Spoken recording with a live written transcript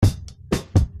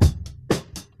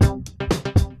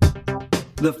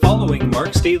The following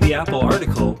Mark's Daily Apple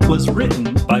article was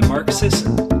written by Mark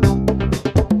Sisson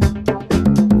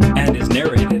and is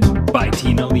narrated by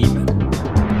Tina Leaman.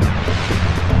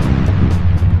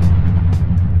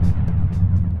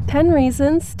 10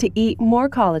 reasons to eat more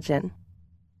collagen.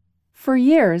 For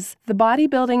years, the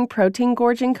bodybuilding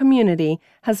protein-gorging community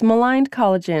has maligned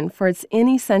collagen for its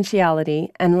inessentiality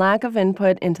and lack of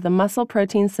input into the muscle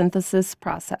protein synthesis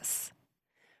process.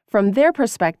 From their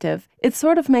perspective, it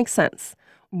sort of makes sense.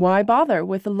 Why bother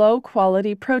with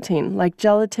low-quality protein like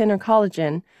gelatin or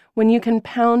collagen when you can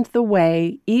pound the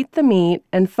whey, eat the meat,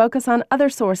 and focus on other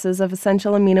sources of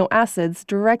essential amino acids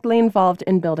directly involved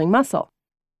in building muscle?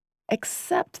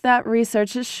 Except that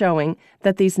research is showing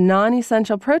that these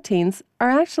non-essential proteins are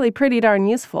actually pretty darn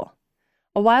useful.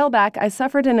 A while back, I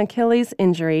suffered an Achilles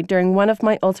injury during one of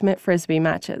my ultimate frisbee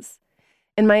matches.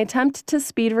 In my attempt to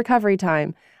speed recovery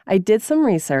time, I did some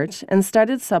research and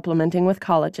started supplementing with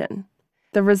collagen.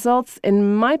 The results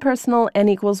in my personal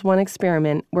N=1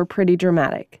 experiment were pretty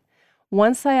dramatic.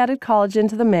 Once I added collagen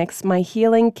to the mix, my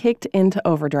healing kicked into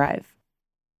overdrive.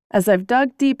 As I've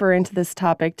dug deeper into this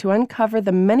topic to uncover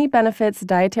the many benefits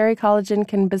dietary collagen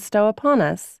can bestow upon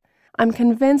us, I'm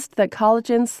convinced that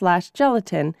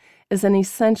collagen/gelatin is an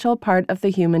essential part of the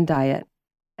human diet.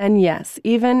 And yes,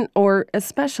 even or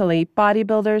especially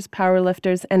bodybuilders,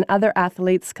 powerlifters, and other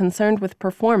athletes concerned with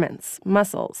performance,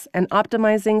 muscles, and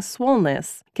optimizing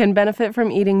swollenness can benefit from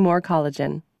eating more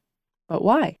collagen. But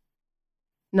why?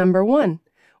 Number 1,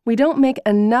 we don't make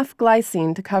enough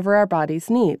glycine to cover our body's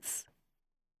needs.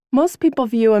 Most people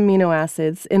view amino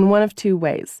acids in one of two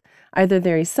ways. Either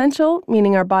they're essential,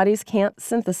 meaning our bodies can't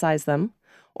synthesize them,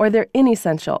 or they're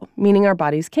inessential, meaning our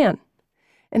bodies can.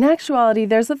 In actuality,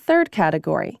 there's a third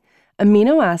category.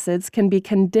 Amino acids can be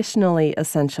conditionally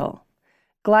essential.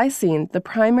 Glycine, the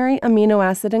primary amino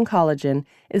acid in collagen,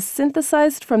 is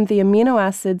synthesized from the amino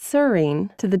acid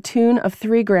serine to the tune of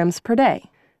 3 grams per day.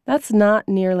 That's not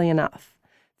nearly enough.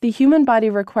 The human body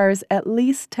requires at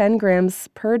least 10 grams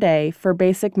per day for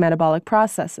basic metabolic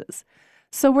processes.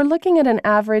 So we're looking at an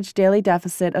average daily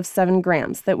deficit of 7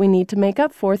 grams that we need to make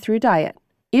up for through diet.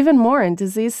 Even more in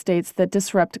disease states that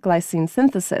disrupt glycine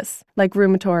synthesis, like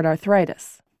rheumatoid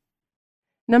arthritis.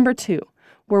 Number 2,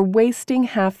 we're wasting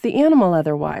half the animal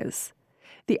otherwise.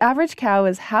 The average cow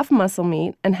is half muscle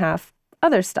meat and half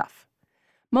other stuff.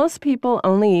 Most people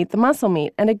only eat the muscle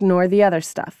meat and ignore the other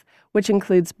stuff, which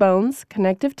includes bones,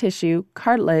 connective tissue,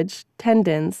 cartilage,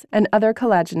 tendons, and other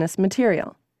collagenous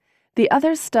material. The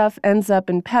other stuff ends up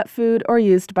in pet food or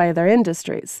used by other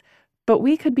industries, but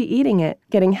we could be eating it,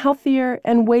 getting healthier,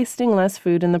 and wasting less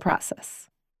food in the process.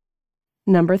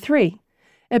 Number 3,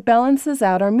 it balances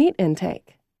out our meat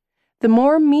intake. The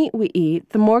more meat we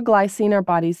eat, the more glycine our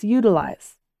bodies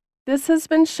utilize. This has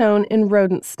been shown in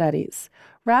rodent studies.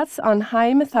 Rats on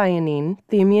high methionine,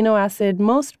 the amino acid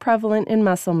most prevalent in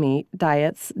muscle meat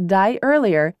diets, die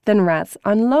earlier than rats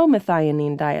on low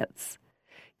methionine diets.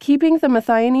 Keeping the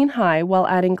methionine high while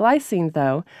adding glycine,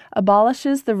 though,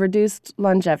 abolishes the reduced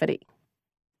longevity.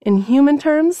 In human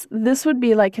terms, this would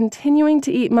be like continuing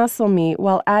to eat muscle meat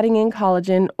while adding in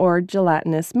collagen or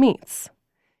gelatinous meats.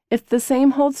 If the same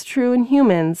holds true in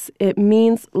humans, it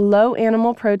means low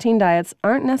animal protein diets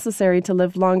aren't necessary to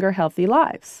live longer, healthy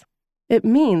lives. It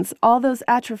means all those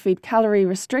atrophied calorie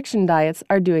restriction diets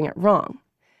are doing it wrong.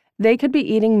 They could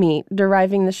be eating meat,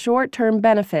 deriving the short-term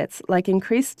benefits like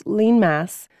increased lean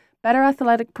mass, better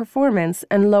athletic performance,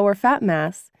 and lower fat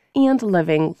mass, and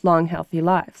living long, healthy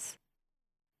lives.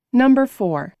 Number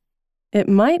 4, it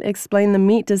might explain the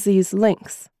meat disease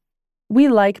links. We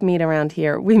like meat around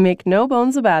here, we make no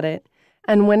bones about it,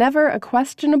 and whenever a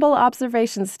questionable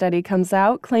observation study comes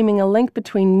out claiming a link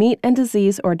between meat and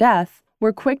disease or death,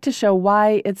 we're quick to show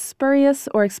why it's spurious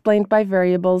or explained by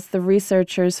variables the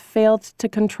researchers failed to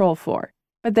control for.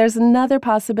 But there's another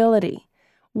possibility.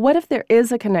 What if there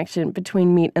is a connection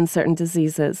between meat and certain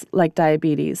diseases, like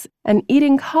diabetes, and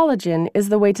eating collagen is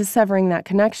the way to severing that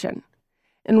connection?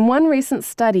 In one recent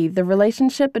study, the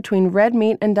relationship between red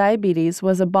meat and diabetes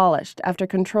was abolished after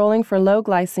controlling for low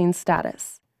glycine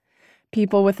status.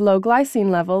 People with low glycine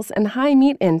levels and high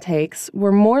meat intakes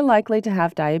were more likely to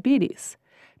have diabetes.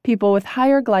 People with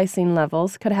higher glycine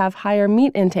levels could have higher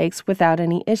meat intakes without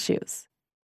any issues.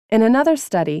 In another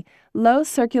study, low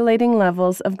circulating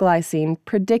levels of glycine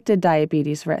predicted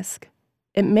diabetes risk.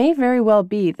 It may very well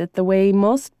be that the way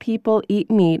most people eat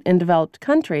meat in developed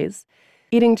countries,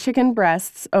 eating chicken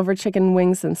breasts over chicken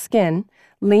wings and skin,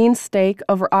 lean steak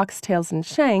over oxtails and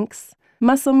shanks,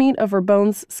 muscle meat over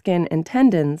bones, skin, and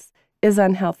tendons, is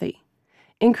unhealthy.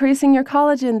 Increasing your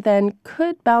collagen, then,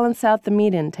 could balance out the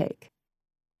meat intake.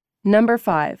 Number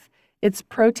 5, It's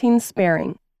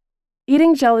protein-sparing.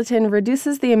 Eating gelatin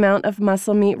reduces the amount of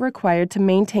muscle meat required to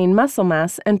maintain muscle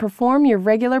mass and perform your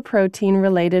regular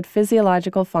protein-related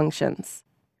physiological functions.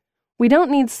 We don't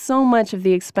need so much of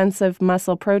the expensive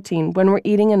muscle protein when we're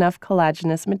eating enough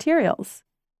collagenous materials.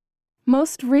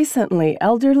 Most recently,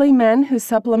 elderly men who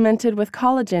supplemented with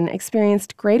collagen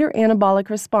experienced greater anabolic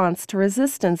response to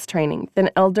resistance training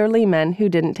than elderly men who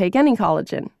didn't take any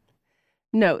collagen.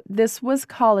 Note, this was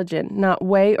collagen, not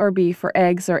whey or beef or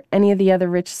eggs or any of the other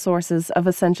rich sources of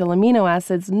essential amino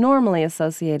acids normally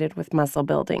associated with muscle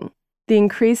building. The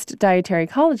increased dietary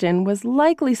collagen was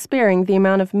likely sparing the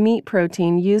amount of meat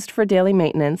protein used for daily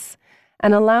maintenance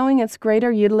and allowing its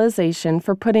greater utilization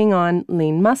for putting on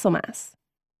lean muscle mass.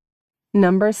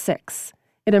 Number 6.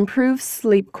 It improves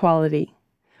sleep quality.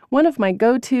 One of my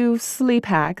go-to sleep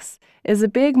hacks is a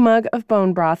big mug of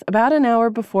bone broth about an hour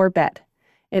before bed.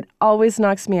 It always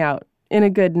knocks me out in a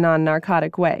good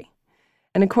non-narcotic way.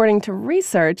 And according to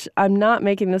research, I'm not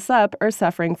making this up or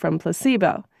suffering from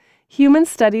placebo. Human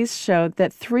studies showed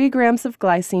that 3 grams of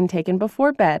glycine taken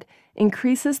before bed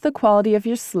increases the quality of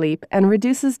your sleep and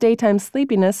reduces daytime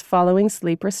sleepiness following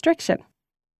sleep restriction.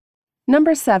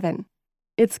 Number 7.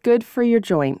 It's good for your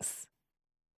joints.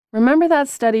 Remember that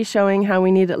study showing how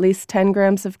we need at least 10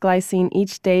 grams of glycine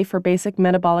each day for basic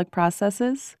metabolic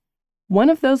processes? One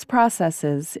of those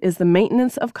processes is the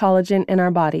maintenance of collagen in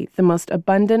our body, the most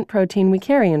abundant protein we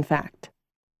carry, in fact.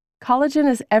 Collagen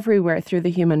is everywhere through the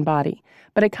human body,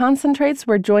 but it concentrates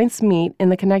where joints meet in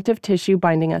the connective tissue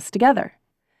binding us together.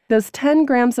 Those 10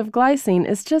 grams of glycine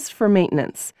is just for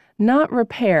maintenance, not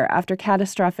repair after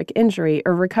catastrophic injury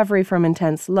or recovery from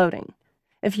intense loading.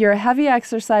 If you're a heavy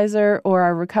exerciser or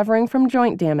are recovering from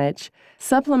joint damage,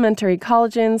 supplementary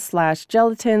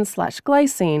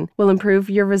collagen/gelatin/glycine will improve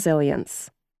your resilience.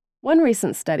 One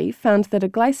recent study found that a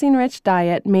glycine-rich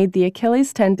diet made the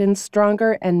Achilles tendon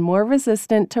stronger and more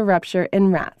resistant to rupture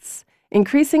in rats,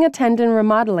 increasing a tendon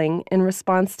remodeling in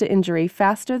response to injury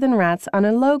faster than rats on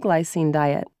a low-glycine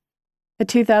diet. A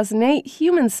 2008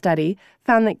 human study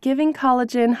found that giving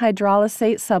collagen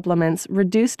hydrolysate supplements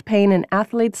reduced pain in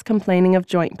athletes complaining of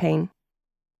joint pain.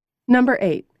 Number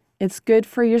 8. It's good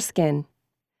for your skin.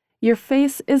 Your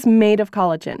face is made of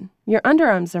collagen. Your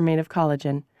underarms are made of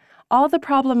collagen. All the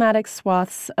problematic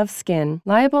swaths of skin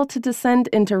liable to descend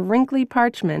into wrinkly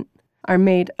parchment are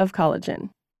made of collagen.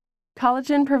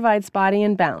 Collagen provides body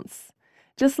and bounce.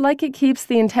 Just like it keeps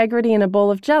the integrity in a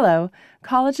bowl of Jell-O,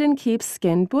 collagen keeps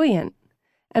skin buoyant.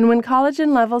 And when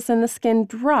collagen levels in the skin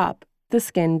drop, the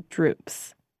skin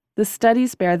droops. The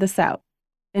studies bear this out.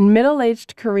 In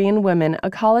middle-aged Korean women, a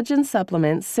collagen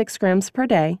supplement, 6 grams per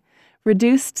day,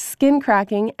 reduced skin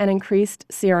cracking and increased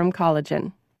serum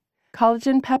collagen.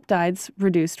 Collagen peptides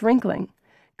reduced wrinkling.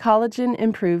 Collagen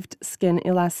improved skin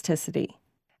elasticity.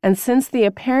 And since the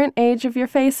apparent age of your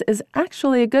face is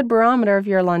actually a good barometer of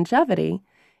your longevity,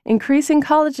 increasing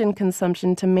collagen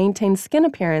consumption to maintain skin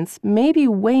appearance may be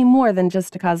way more than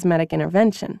just a cosmetic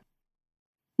intervention.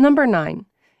 Number 9.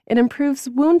 It improves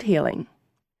wound healing.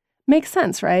 Makes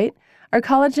sense, right? Our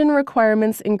collagen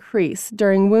requirements increase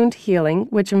during wound healing,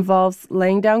 which involves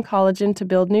laying down collagen to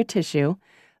build new tissue,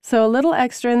 so a little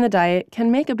extra in the diet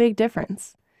can make a big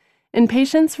difference. In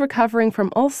patients recovering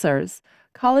from ulcers,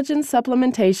 collagen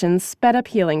supplementation sped up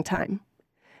healing time.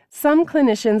 Some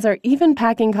clinicians are even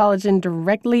packing collagen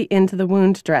directly into the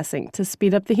wound dressing to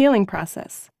speed up the healing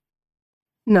process.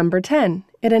 Number 10.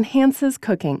 It enhances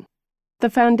cooking. The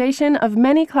foundation of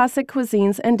many classic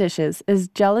cuisines and dishes is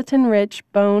gelatin-rich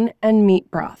bone and meat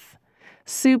broth.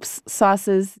 Soups,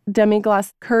 sauces,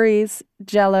 demi-glace curries,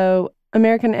 Jell-O,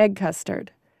 American egg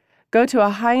custard. Go to a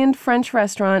high-end French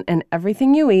restaurant and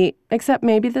everything you eat, except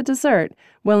maybe the dessert,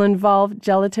 will involve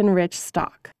gelatin-rich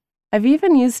stock. I've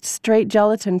even used straight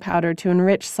gelatin powder to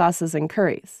enrich sauces and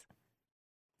curries.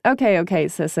 Okay,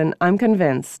 Sisson, I'm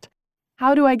convinced.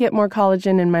 How do I get more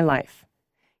collagen in my life?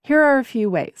 Here are a few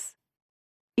ways.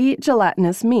 Eat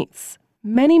gelatinous meats.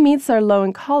 Many meats are low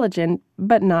in collagen,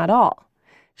 but not all.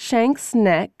 Shanks,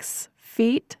 necks,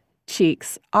 feet,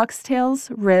 cheeks,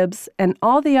 oxtails, ribs, and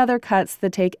all the other cuts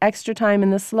that take extra time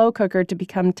in the slow cooker to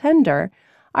become tender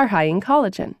are high in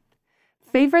collagen.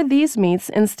 Favor these meats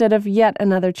instead of yet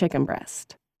another chicken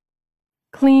breast.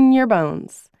 Clean your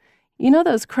bones. You know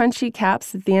those crunchy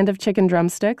caps at the end of chicken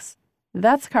drumsticks?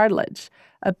 That's cartilage,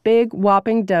 a big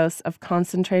whopping dose of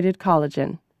concentrated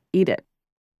collagen. Eat it.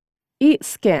 Eat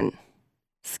skin.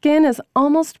 Skin is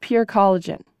almost pure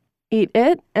collagen. Eat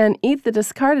it and eat the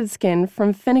discarded skin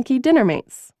from finicky dinner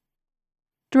mates.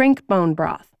 Drink bone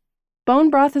broth. Bone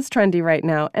broth is trendy right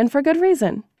now, and for good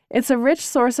reason. It's a rich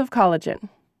source of collagen.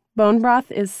 Bone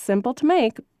broth is simple to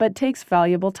make, but takes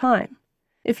valuable time.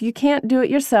 If you can't do it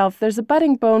yourself, there's a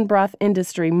budding bone broth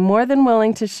industry more than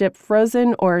willing to ship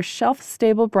frozen or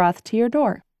shelf-stable broth to your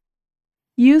door.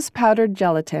 Use powdered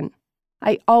gelatin.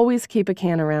 I always keep a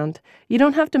can around. You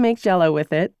don't have to make Jell-O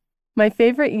with it. My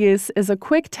favorite use is a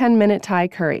quick 10-minute Thai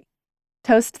curry.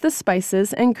 Toast the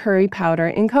spices and curry powder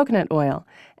in coconut oil.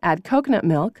 Add coconut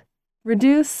milk.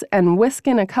 Reduce and whisk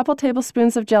in a couple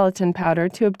tablespoons of gelatin powder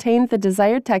to obtain the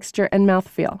desired texture and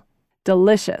mouthfeel.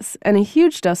 Delicious, and a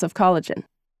huge dose of collagen.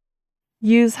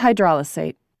 Use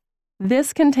hydrolysate.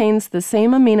 This contains the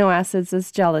same amino acids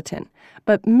as gelatin,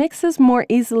 but mixes more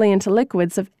easily into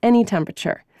liquids of any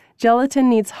temperature. Gelatin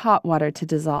needs hot water to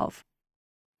dissolve.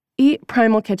 Eat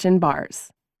Primal Kitchen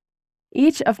bars.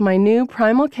 Each of my new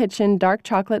Primal Kitchen dark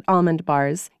chocolate almond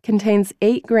bars contains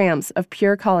 8 grams of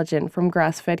pure collagen from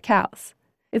grass-fed cows.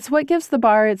 It's what gives the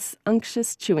bar its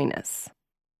unctuous chewiness.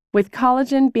 With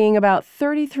collagen being about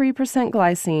 33%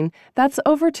 glycine, that's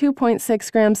over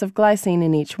 2.6 grams of glycine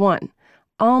in each one,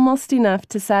 almost enough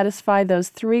to satisfy those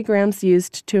 3 grams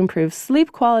used to improve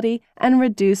sleep quality and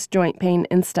reduce joint pain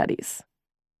in studies.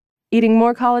 Eating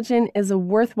more collagen is a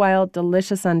worthwhile,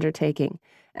 delicious undertaking,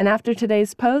 and after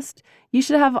today's post, you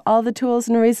should have all the tools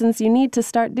and reasons you need to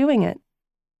start doing it.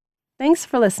 Thanks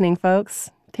for listening,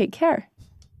 folks. Take care.